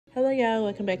Hello y'all,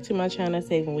 welcome back to my channel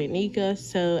Saving with Nika.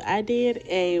 So I did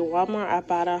a Walmart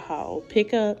Ibotta haul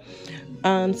pickup.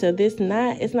 So it's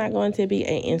not going to be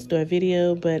an in-store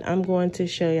video, but I'm going to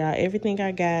show y'all everything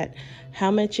I got, how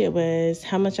much it was,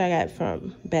 how much I got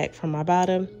back from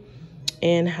Ibotta,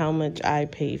 and how much I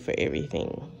paid for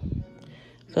everything.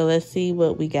 So let's see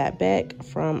what we got back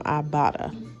from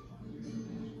Ibotta.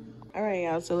 Alright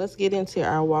y'all, so let's get into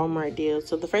our Walmart deal.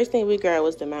 So the first thing we grabbed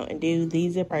was the Mountain Dew.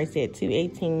 These are priced at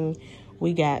 $2.18.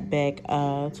 We got back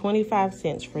 25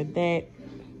 cents for that.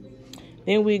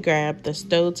 Then we grabbed the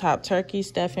stovetop turkey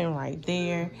stuffing right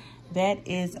there. That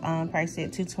is priced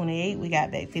at $2.28. We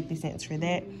got back 50 cents for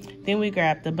that. Then we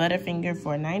grabbed the Butterfinger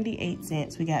for 98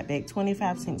 cents. We got back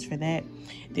 25 cents for that.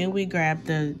 Then we grabbed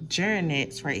the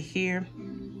Jernets right here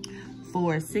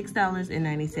for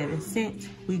 $6.97.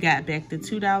 We got back the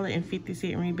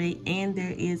 $2.50 rebate, and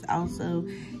there is also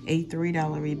a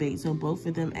 $3 rebate, so both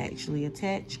of them actually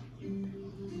attach.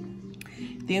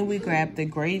 Then we grabbed the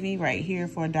gravy right here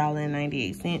for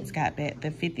 $1.98, got back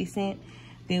the 50 cents.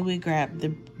 Then we grabbed the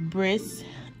Brisk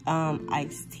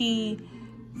iced tea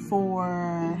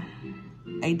for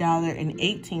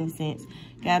 $1.18,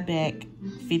 got back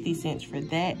 50 cents for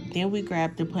that. Then we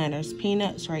grabbed the Planters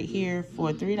peanuts right here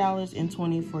for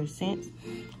 $3.24,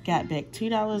 got back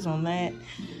 $2 on that.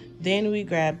 Then we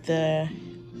grabbed the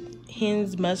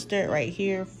Heinz mustard right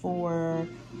here for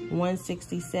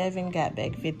 $1.67, got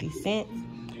back 50 cents.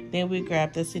 Then we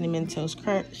grabbed the Cinnamon Toast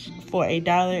Crunch for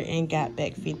 $1 and got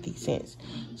back 50 cents.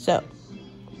 So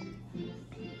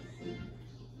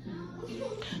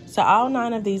all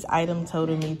 9 of these items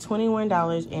totaled me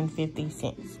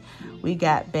 $21.50. We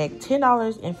got back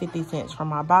 $10.50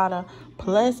 from Ibotta.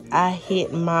 Plus, I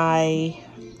hit my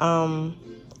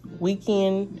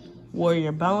weekend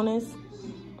warrior bonus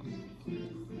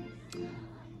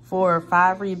for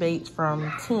 5 rebates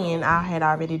from 10. I had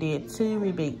already did 2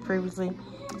 rebates previously.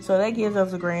 So that gives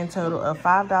us a grand total of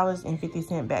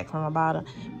 $5.50 back from Ibotta,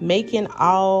 making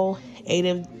all 8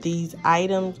 of these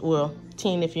items, well,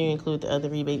 10 if you include the other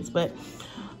rebates, but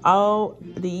all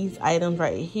these items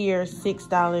right here,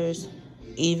 $6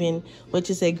 even,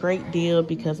 which is a great deal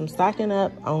because I'm stocking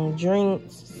up on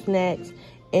drinks, snacks,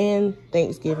 and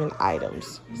Thanksgiving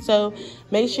items. So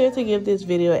make sure to give this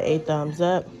video a thumbs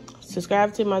up.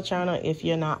 Subscribe to my channel if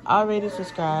you're not already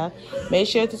subscribed. Make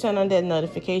sure to turn on that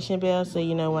notification bell so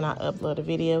you know when I upload a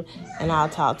video. And I'll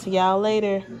talk to y'all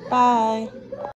later. Bye.